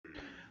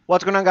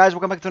What's going on, guys?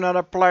 Welcome back to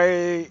another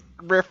play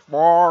Rift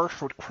Wars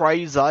with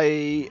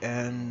Crazy.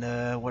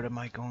 And what am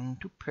I going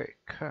to pick?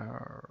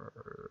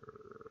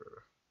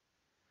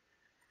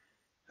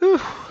 Whew,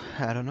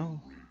 I don't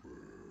know.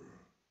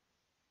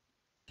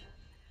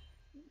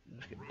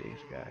 Let's get this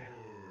guy.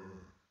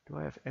 Do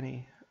I have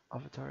any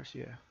avatars?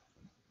 Yeah.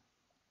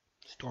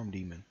 Storm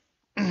Demon.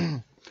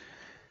 It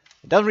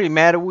doesn't really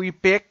matter who you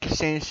pick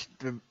since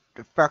the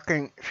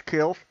fucking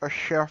skills are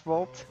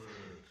shuffled.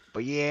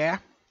 But yeah.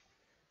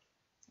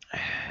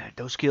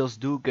 Those skills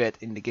do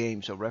get in the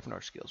game, so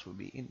Ravenor skills will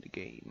be in the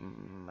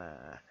game.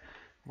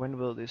 When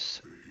will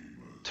this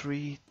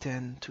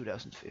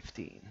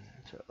 3/10/2015?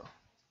 So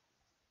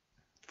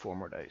 4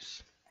 more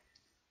days.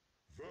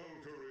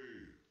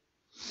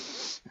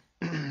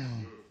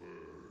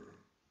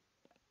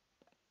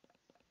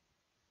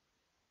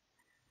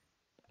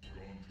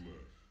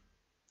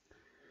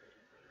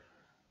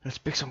 Let's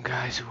pick some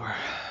guys who are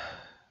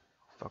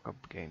fuck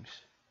up games.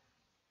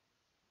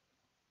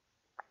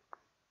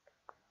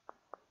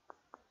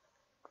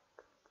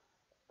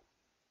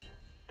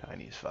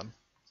 Tiny is fun.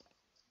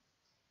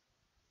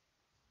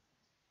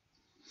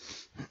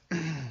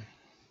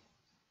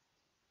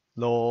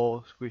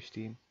 Lol, squish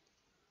team.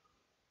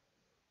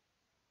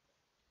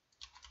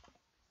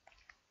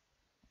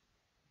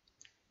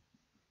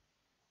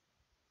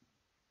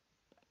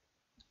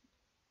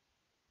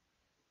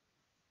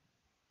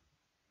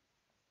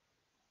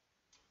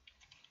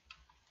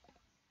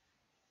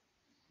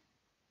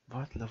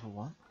 What, level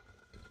 1?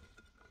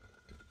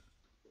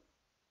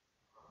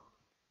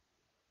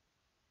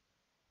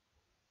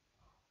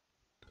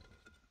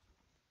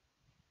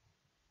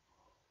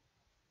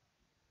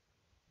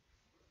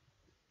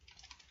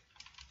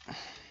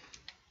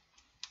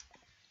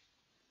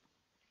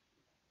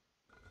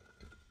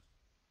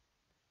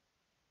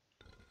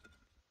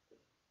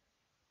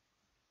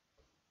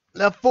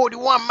 Level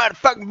 41,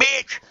 motherfucking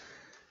bitch!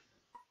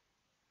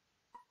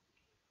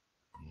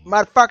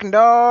 Motherfucking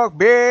dog,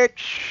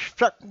 bitch!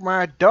 Suck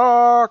my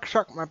dog,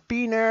 suck my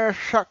penis,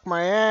 suck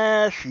my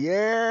ass,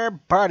 yeah,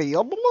 buddy.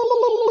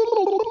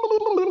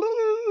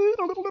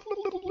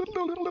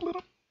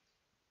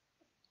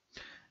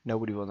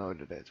 Nobody will know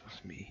that that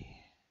was me.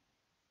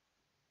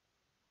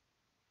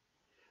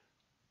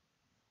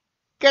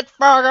 Get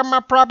fucked on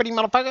my property,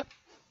 motherfucker!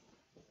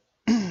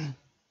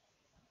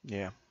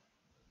 Yeah.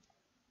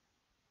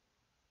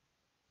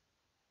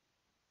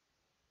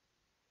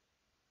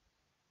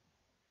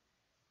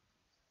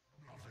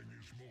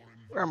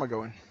 Where am I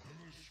going?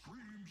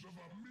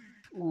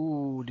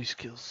 Ooh, these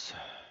skills.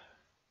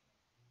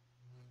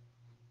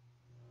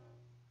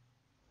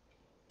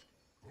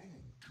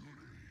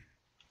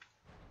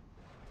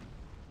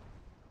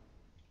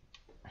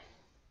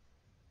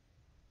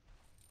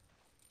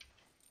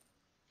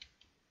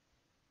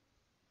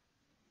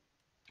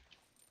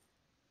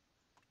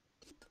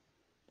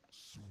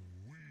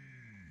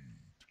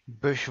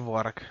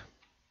 Bushwork.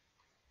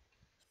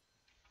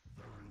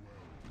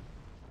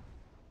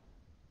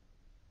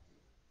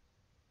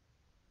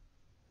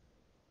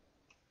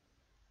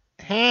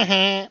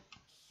 Heh.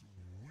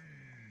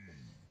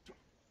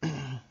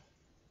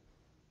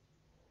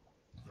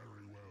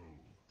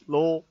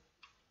 Lol.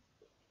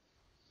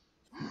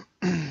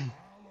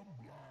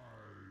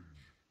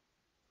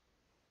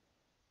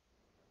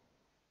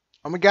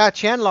 Oh my god,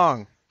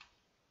 Qianlong.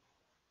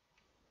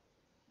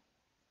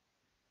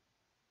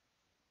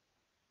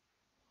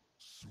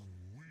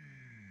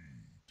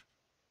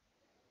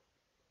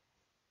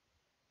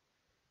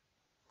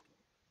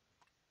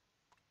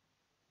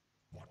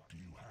 What do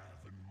you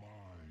have in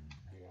mind,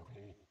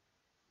 mortal?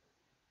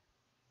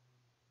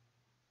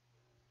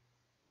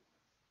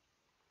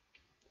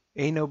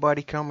 Ain't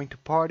nobody coming to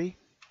party.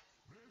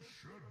 This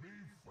should be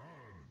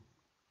fun.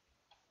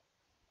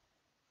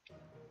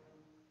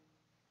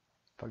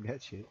 Fuck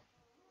that shit.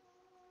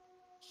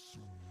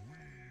 Sweet.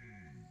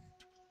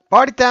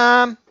 Party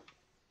time!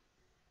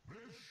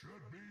 This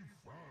should be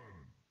fun.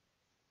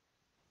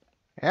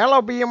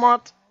 Hello,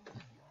 Behemoth.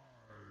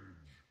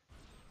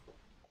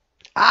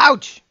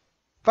 Ouch!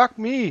 Fuck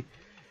me.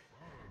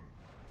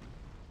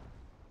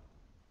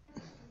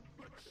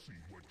 Let's see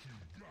what you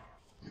got.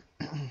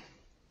 Oh,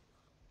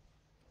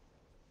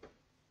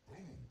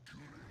 goody.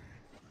 You ready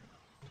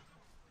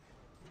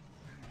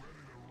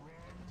to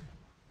run?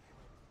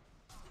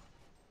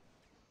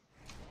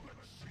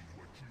 Let's see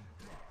what you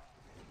got.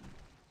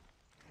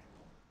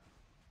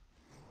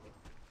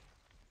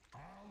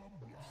 I'll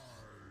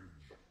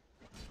oblige.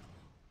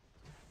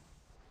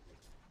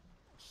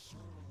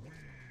 Sweet. Only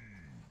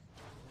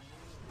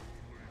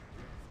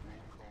death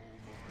will call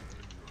my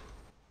anger.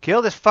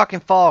 Kill this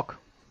fucking Falk.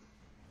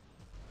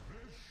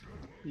 This should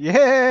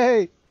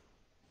Yay!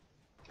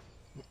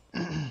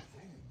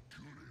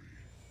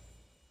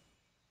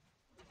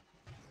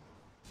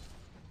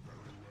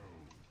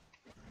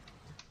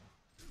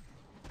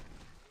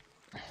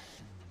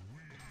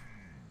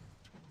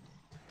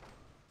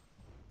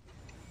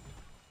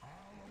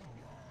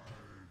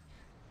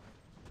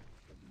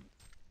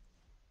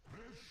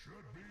 This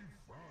should be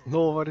fun.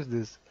 Lol, what is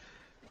this?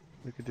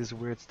 Look at this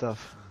weird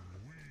stuff.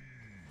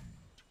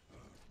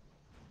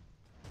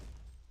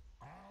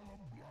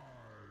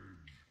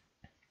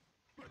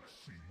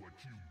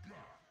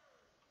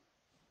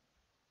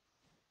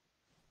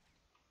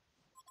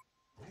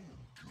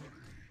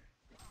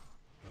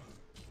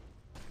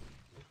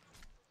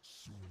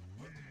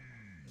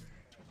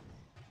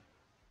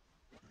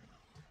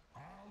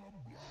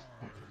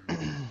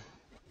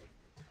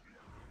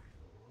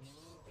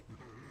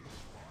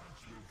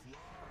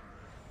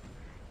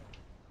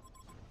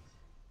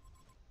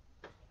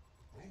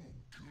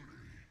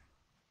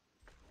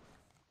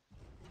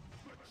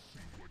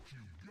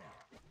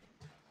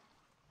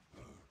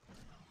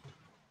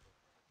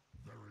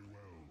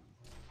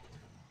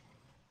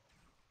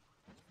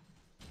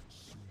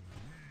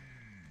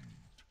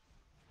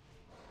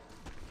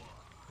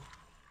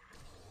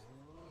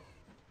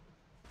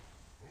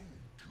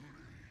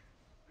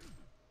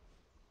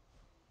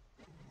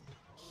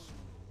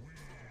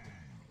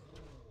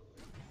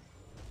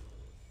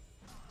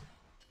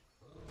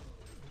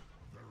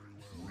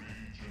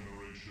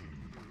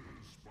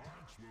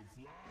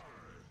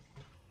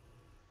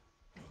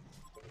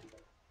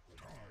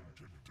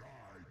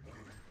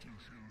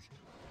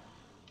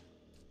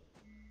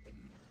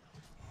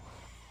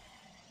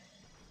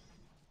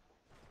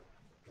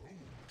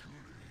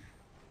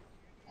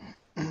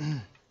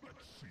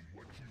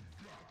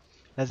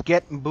 Let's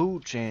get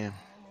booed, Jam.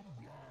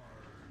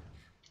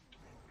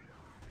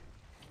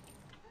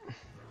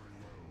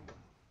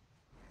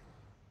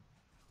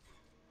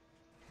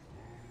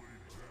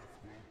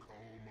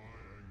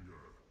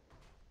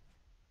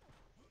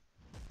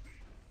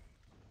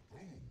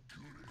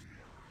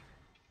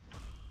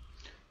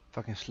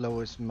 Fucking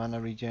slowest mana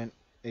regen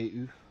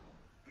EU.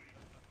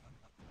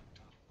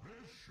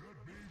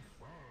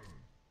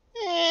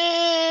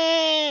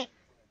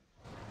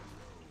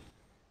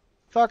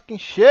 Fucking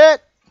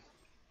shit!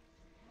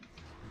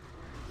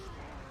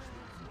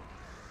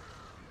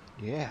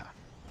 Yeah.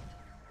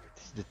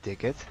 This is the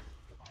ticket.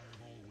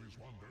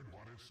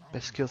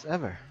 Best skills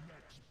ever.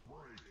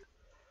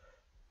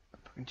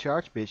 Fucking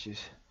charge, bitches.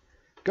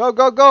 Go,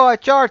 go, go! I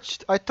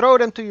charged! I throw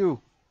them to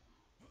you!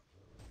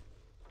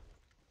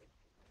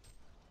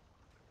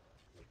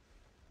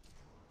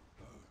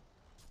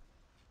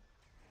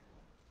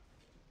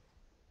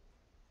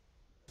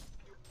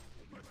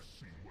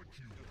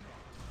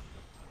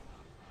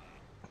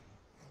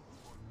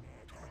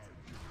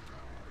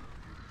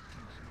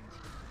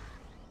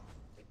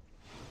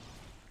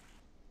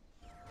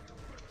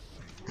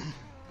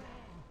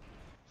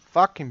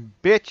 Fucking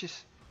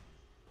bitches!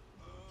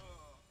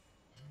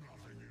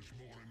 Nothing is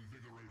more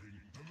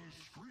invigorating than the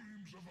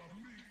screams of a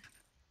meek.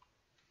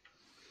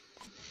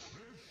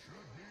 This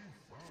should be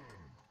fun.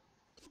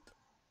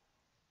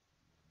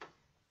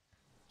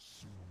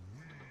 Sweet.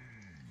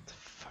 What the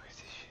fuck is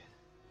this shit?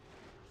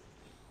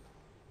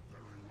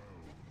 Very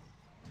well.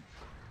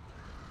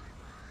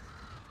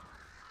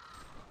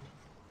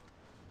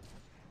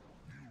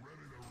 You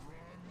ready to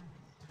run?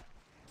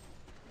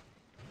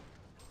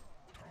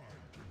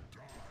 Time to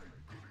die,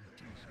 goody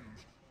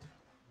two-shoes.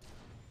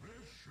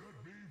 This should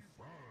be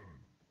fun.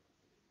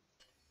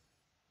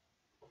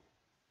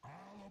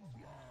 I'll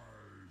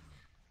oblige.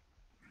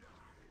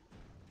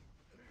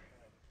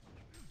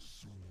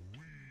 Sweet.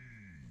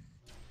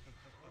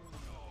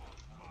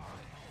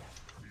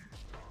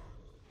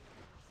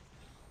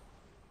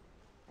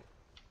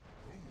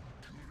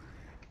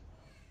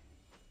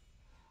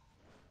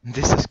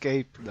 This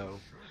escape though.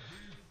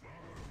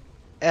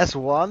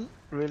 S1?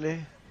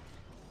 Really?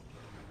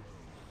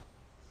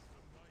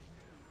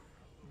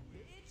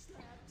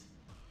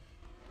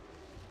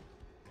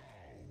 Bow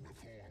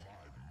before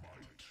my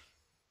might.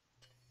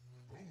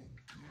 Oh, goody.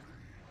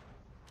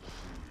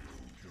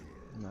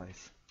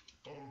 Nice.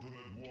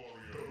 Ultimate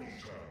warrior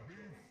shall be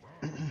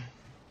fun.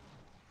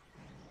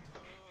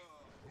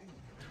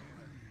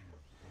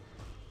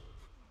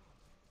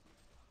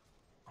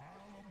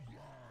 I'll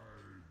oblige.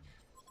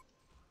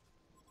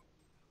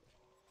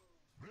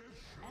 This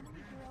should Enemy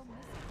be hero fun.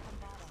 missing from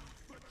bottom.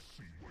 Let's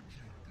see what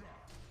you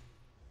got.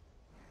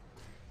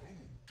 Oh,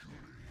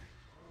 goody.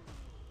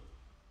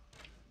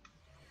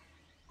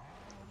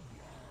 I'll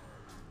oblige.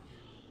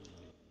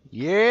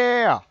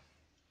 Yeah!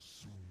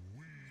 Sweet.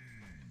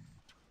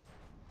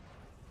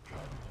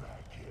 Come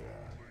back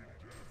here. Only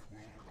death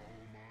will call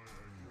my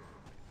anger.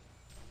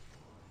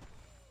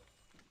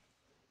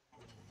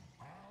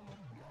 I'll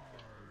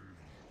oblige.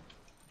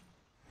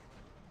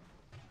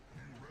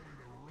 You ready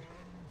to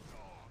run?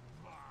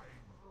 Mine.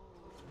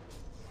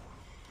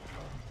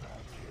 Come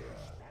back here.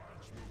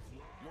 Sparks will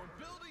fly. Your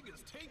building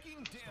is taking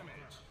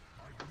damage.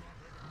 I do not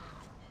have mana.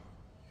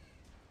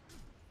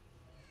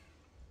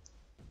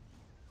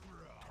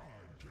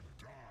 Time to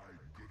die,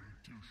 goody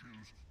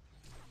two-shoes.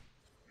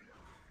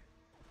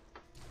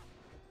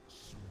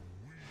 Sweet.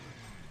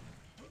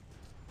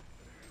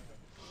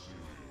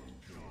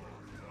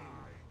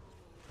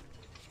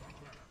 Stop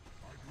that.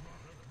 I do not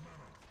have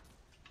mana.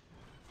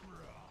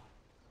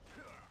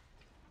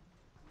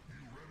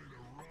 You ready to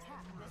run?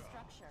 Attack the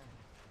structure.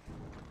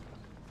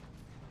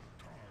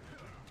 Time to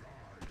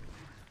die,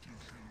 goody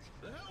two-shoes.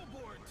 The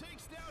Hellboard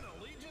takes down a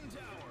Legion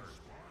tower.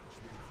 Sparks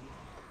will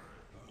fly.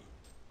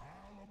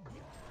 I'll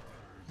oblige.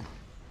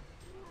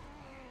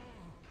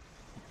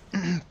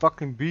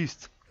 Fucking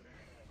beast.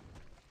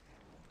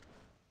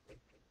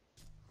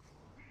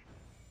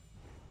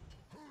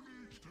 Who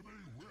needs to be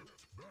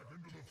whipped back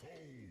into the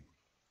fold?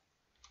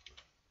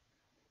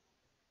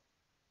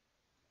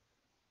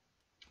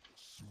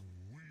 Sweet.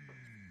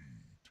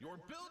 Your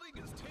building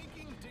is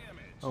taking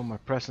damage. Oh, my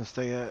presence,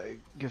 they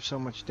give so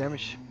much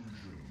damage.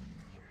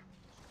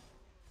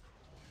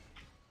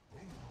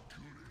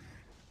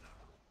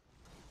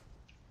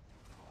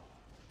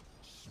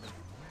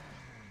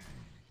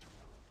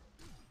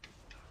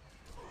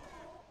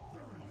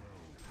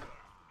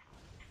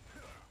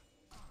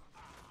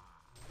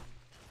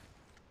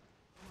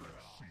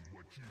 Let's see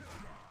what you got.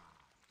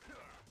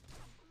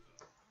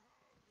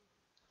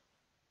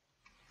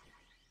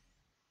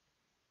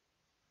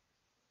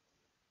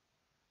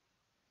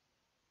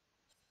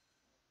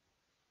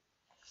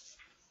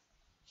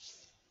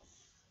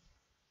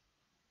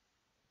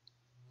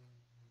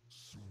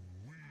 Sweet.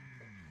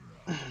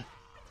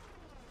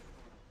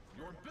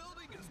 Your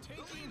building is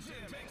taking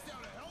damage. Takes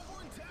down a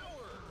Hellbourne tower.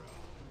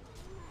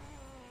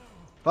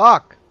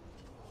 Fuck!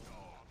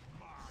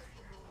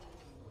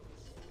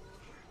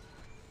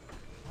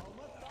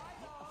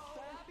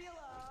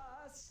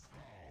 Fabulous! Bow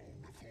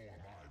before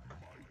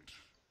my might.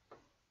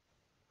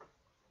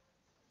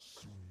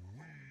 Sweet.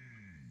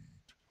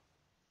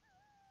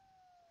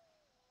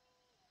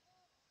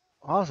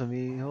 Awesome,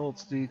 he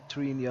holds the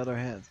tree in the other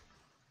hand.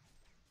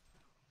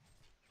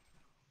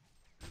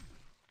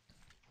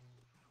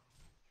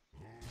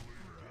 Holy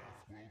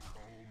death will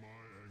calm my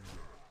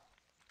anger.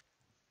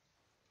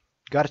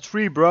 Got a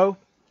tree, bro.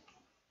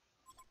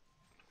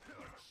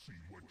 Let's see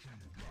what you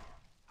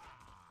got.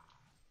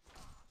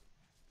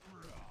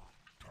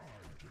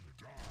 Time to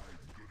die,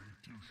 goody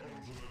two-shoes.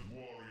 Ultimate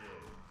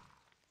warrior.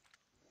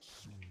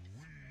 Sweet.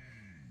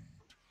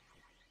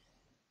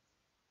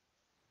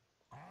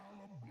 I'll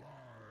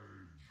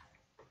oblige.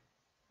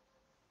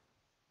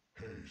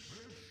 Haste.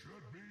 This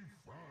should be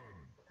fun.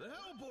 The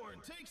Hellborn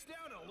takes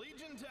down a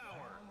Legion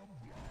tower. I'll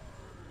oblige.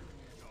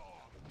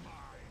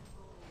 Mine.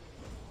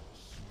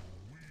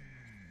 Sweet.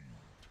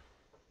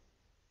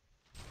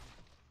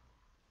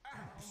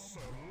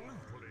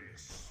 Absolutely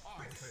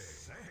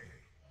spicy.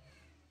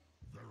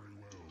 Very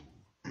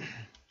well.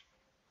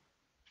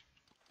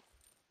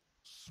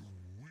 Sweet.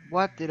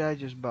 What did I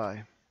just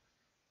buy?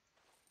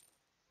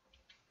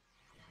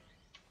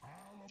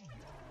 I'll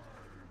oblige.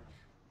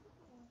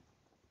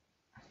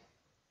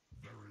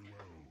 Very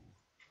well.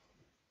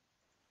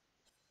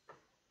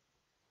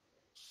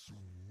 Sweet.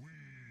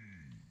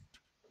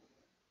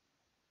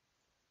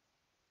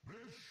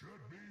 This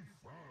should be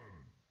fun.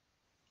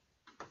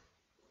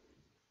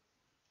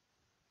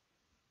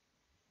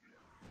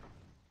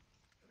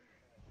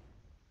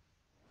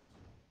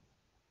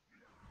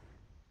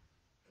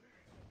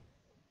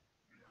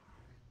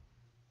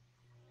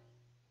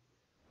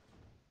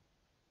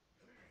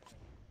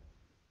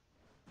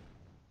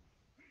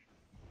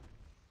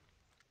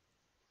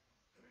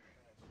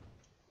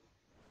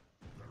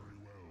 Very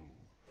well.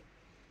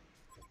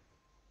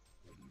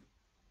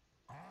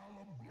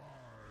 I'll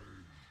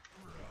oblige.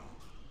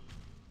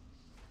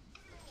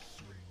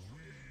 Sweet.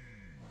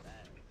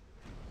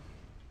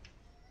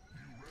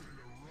 You ready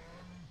to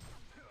run?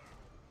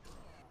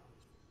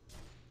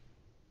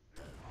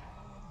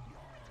 I'll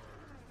oblige.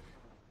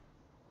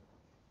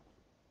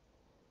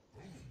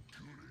 Oh,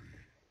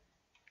 goody.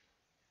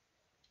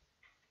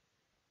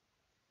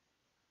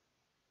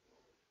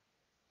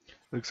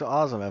 Looks so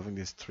awesome having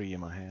this tree in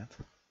my hand.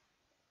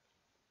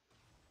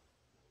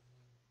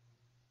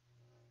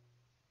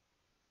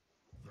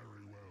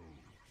 Very well.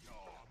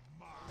 You're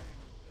mine.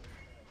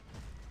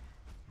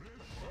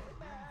 This should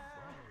be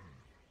fun.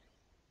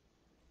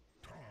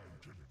 Time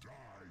to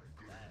die,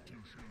 goody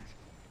two-shoes.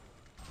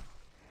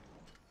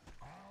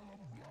 I'll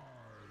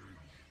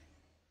oblige.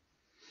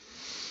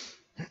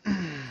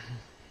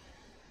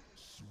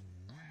 Sweet.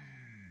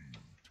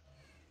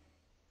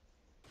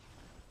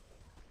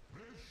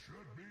 This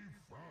should be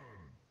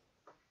fun.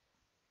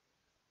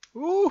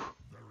 Ooh!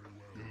 Very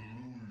well.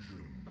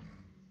 Illusion.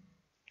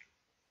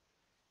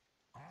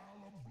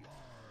 I'll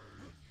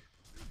oblige.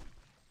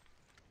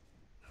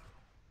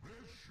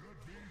 This should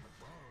be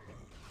fun.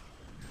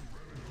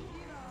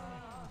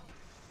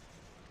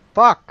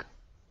 Fuck!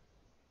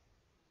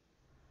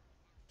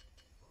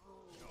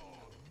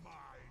 You're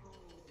mine.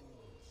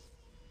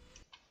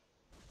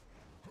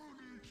 Who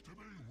needs to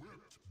be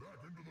whipped back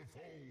into the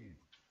fold?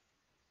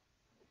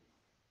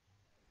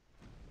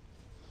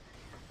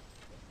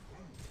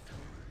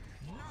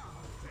 Now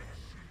let's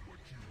see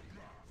what you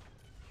got.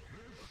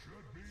 This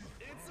should be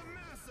It's a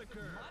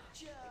massacre.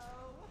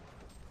 Joe!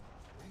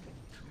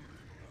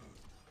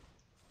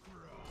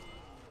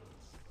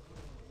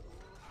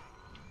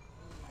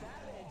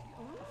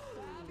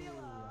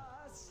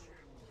 Fabulous!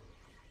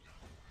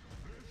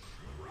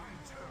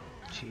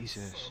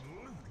 Jesus.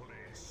 absolutely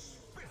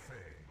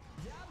spiffy.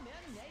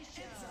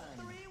 Domination! It's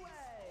a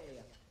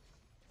three-way!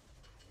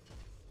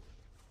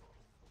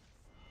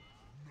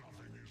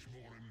 Nothing is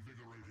more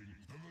invigorating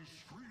than the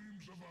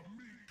screams of a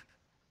meek.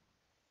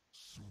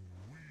 Sweet.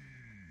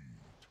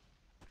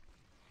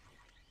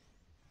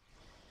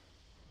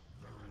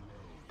 Very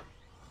well.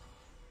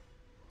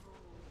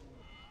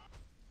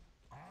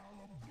 I'll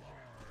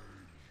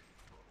oblige.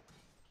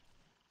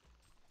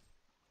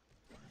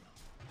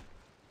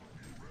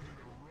 You ready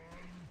to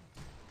run?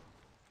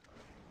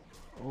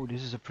 Oh,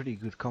 this is a pretty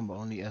good combo.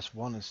 Only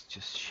S1 is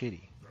just shitty.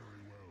 Very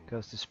well.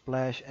 Because the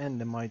splash and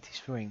the mighty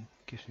swing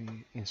gives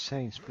me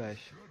insane splash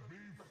Should be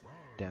fun.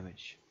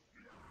 damage.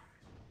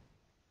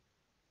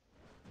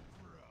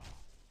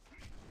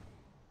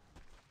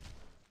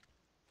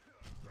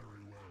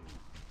 Very well.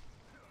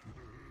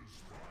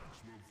 Sparks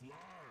will fly.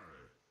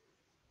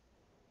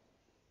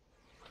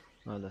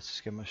 Well, let's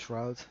just get my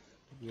shroud.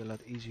 It'll be a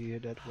lot easier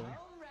that way.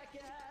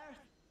 Homewrecker!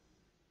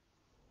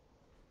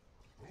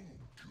 Oh,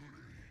 goody.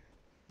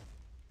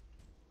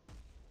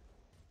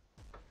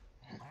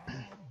 I'll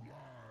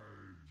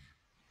oblige.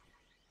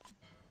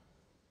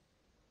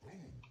 Oh,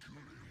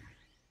 goody.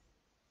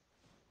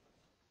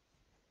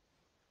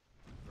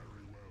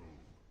 Very well.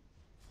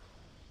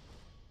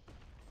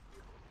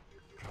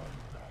 Come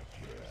back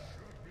here.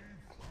 Should be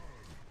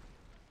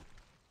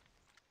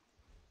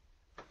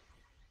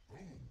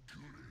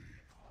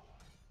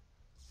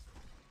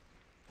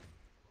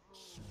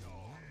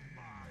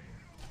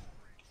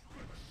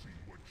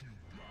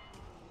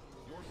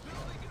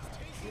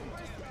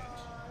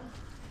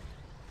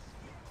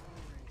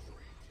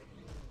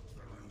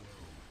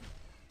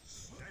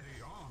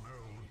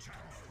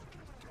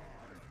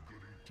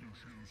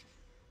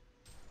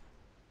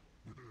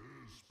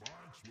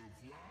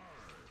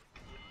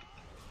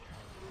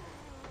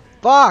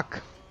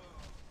Fuck!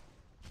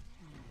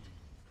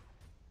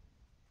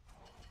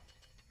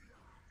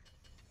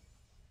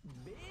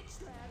 Beach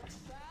slaps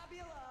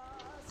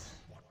fabulous.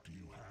 What do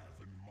you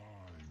have in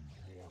mind,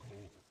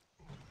 mortal?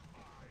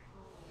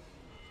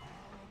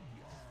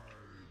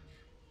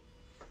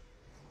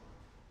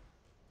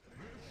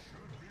 This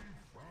should be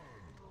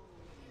fun.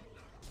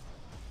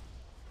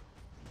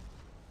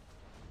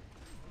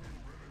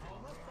 On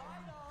the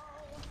final.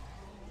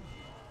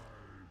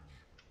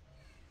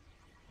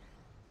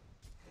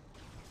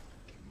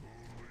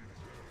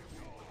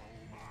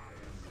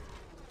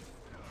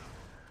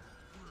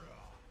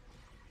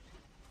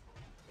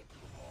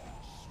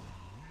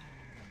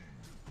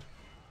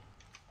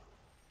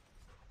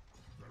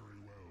 Very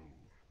well.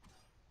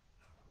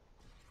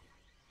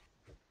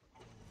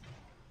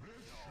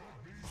 This should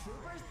be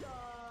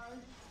Superstar.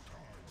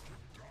 time to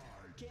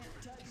die. Can't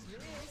touch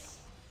this.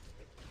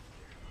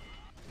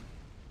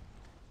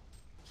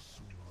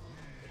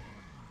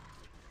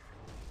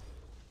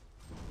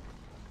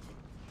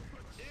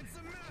 It's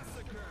a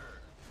massacre!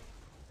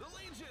 The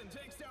Legion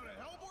takes down a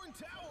Hellborn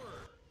tower!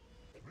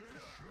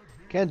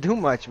 Can't do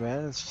much,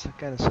 man. It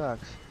kind of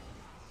sucks.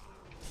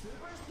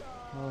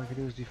 Superstar. All I can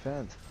do is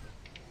defend.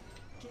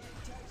 Can't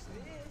touch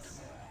this.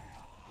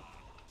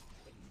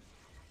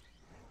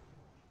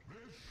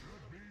 This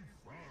should be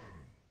fun.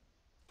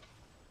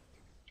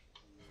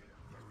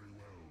 Very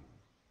well.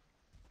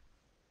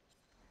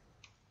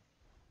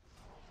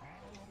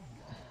 I'll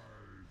oblige.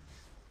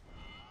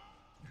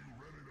 You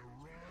ready to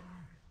run?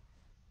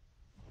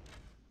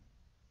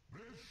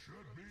 This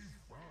should be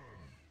fun.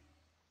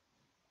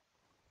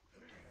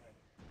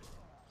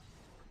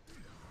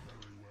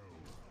 Very well.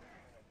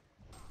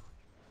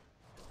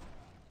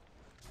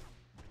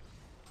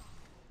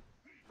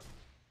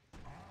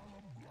 I'll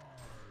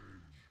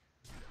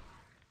oblige.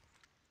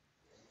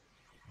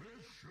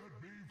 This should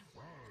be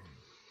fun.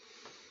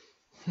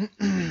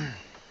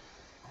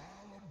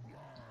 I'll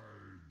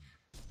oblige.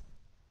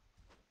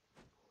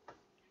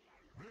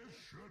 This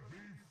should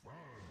be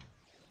fun.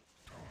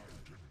 Time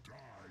to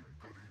die,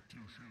 goody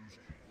two-shoes.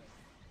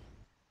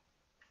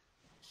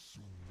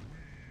 Sweet.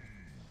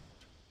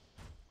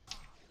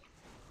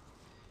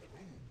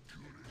 Oh,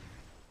 goody.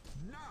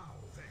 Now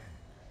then!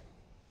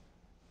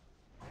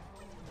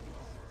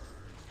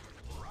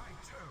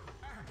 Righto!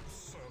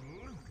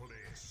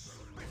 Absolutely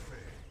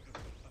spiffy!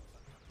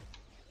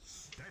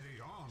 Steady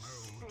on,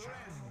 old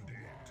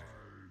Bandit!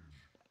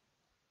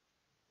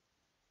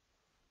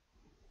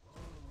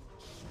 Oh,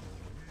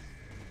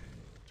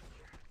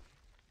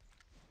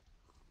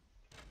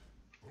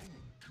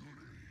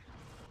 goody.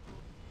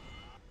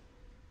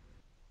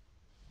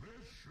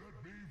 This should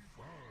be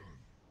fun.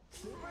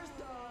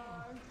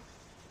 Superstar.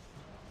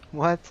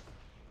 What?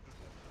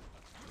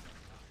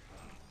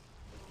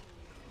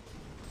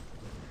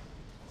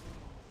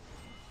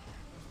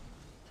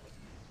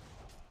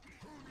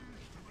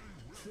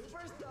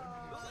 Superstar.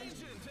 The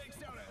Legion takes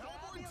down a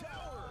Hellborn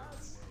tower!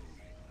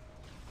 Fabulous.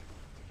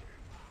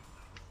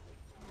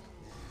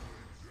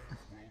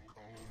 Will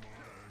calm my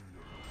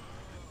anger.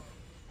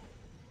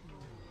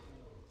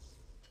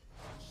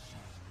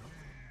 Oh,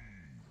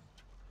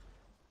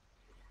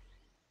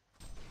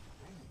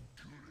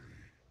 goody.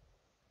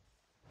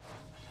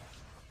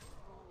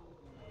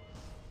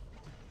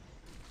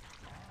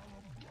 I'll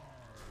oblige. Sparks will fly. I'll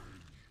oblige.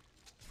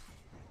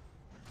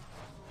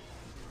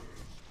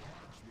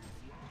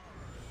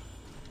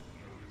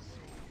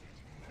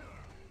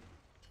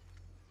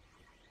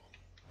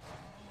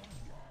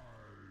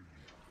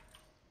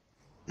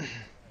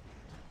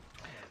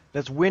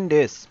 Let's win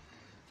this.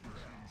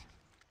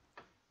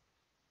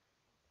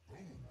 Oh,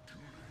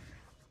 goody.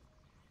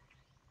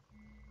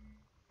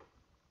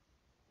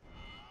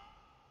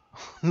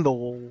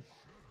 Lol.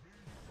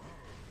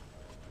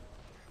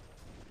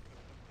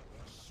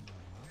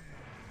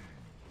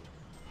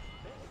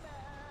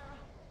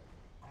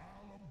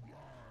 I'll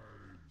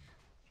oblige.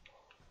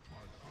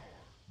 My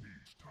power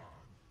needs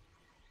time.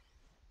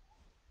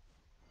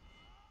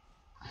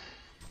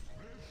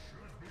 This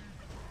should be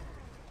fun.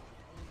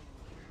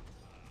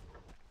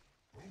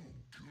 Oh,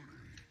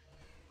 goody.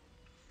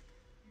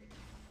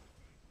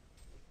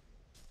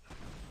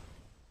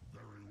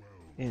 Very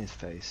well. In his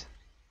face.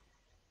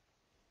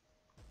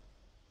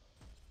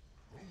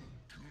 Oh,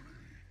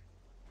 goody.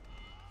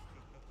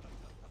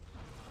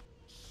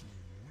 Sweet.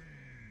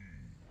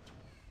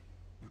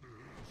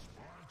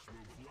 Sparks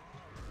will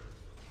fly.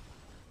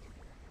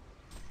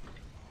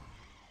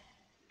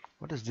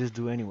 What does this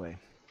do anyway?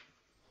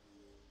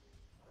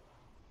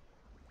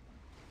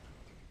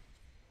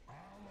 I'll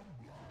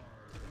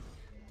oblige.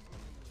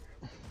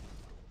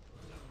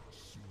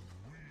 Sweet.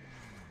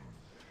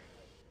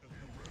 You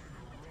ready to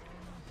run?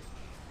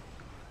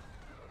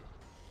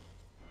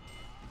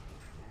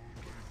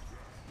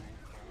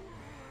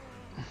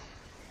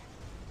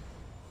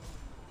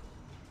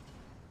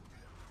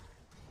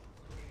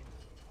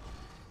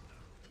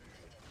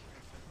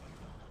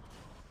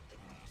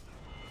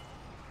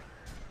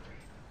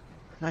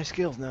 Nice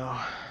skills now. More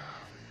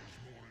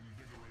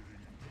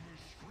invigorating than the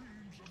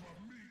screams of a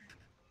meek.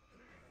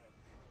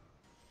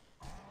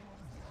 I'll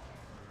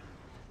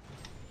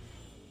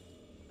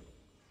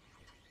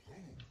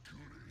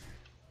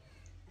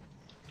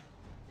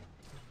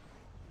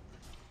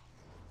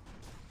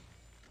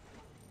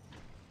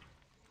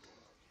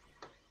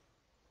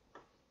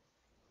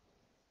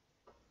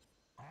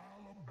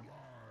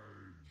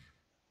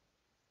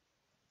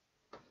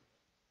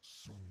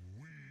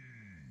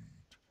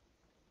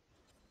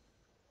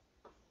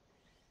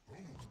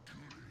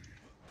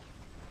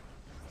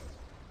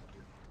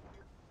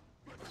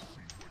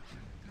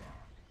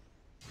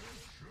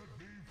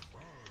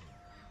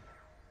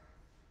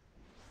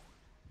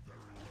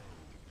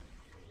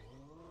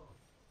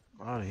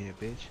Out of here,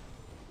 bitch.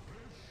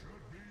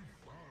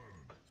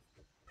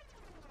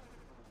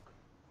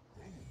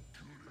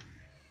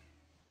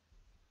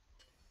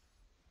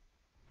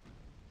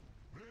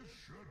 This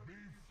should be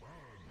fun.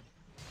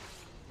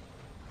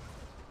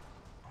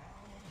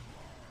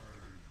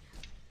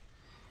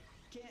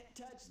 Can't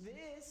touch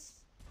this.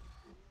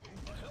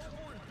 A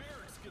Hellborn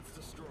barracks gets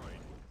destroyed.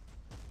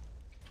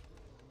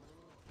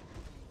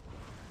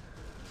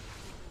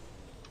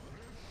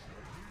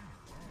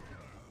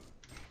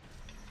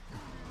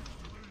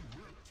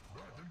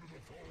 Back into the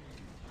fold.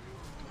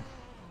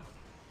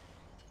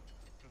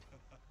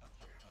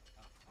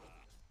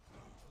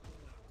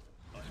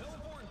 A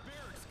Hellborn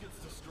barracks gets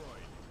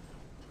destroyed.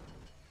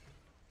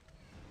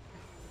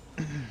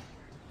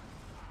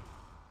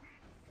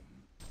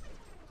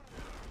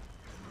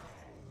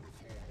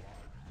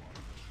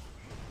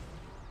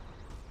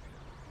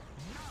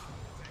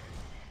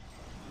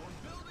 Your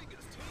building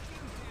is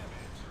taking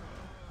damage.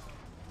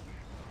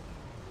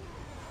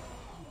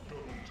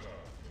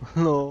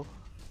 No.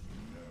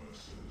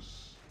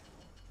 Nemesis.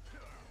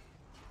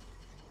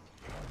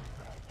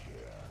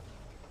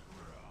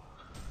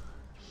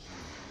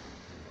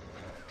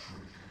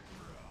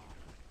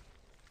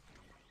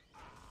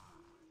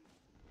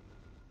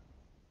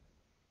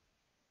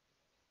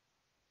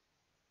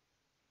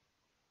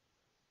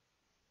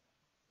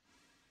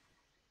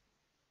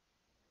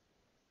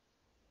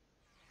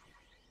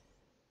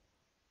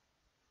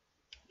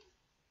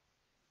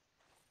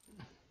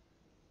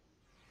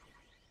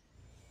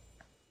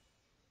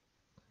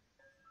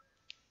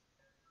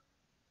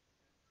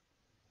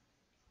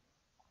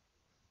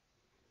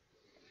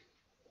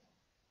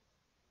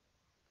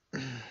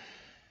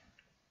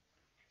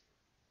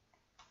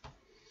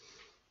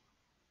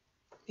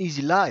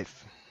 Easy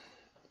life.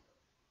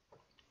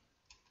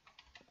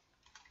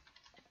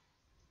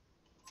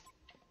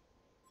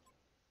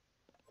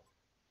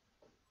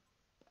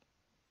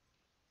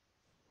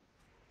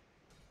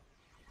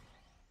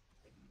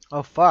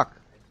 Oh fuck.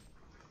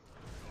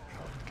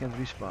 Can't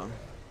respawn.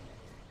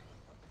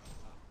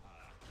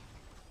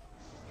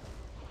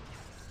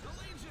 The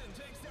Legion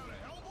takes down a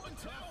Hellborn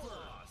tower.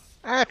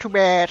 Ah, too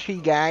bad. See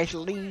you guys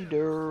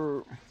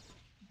later.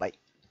 Bye.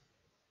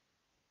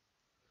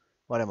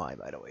 What am I,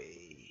 by the way?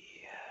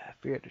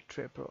 Fear the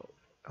triple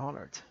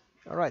honored.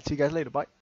 Alright, see you guys later. Bye.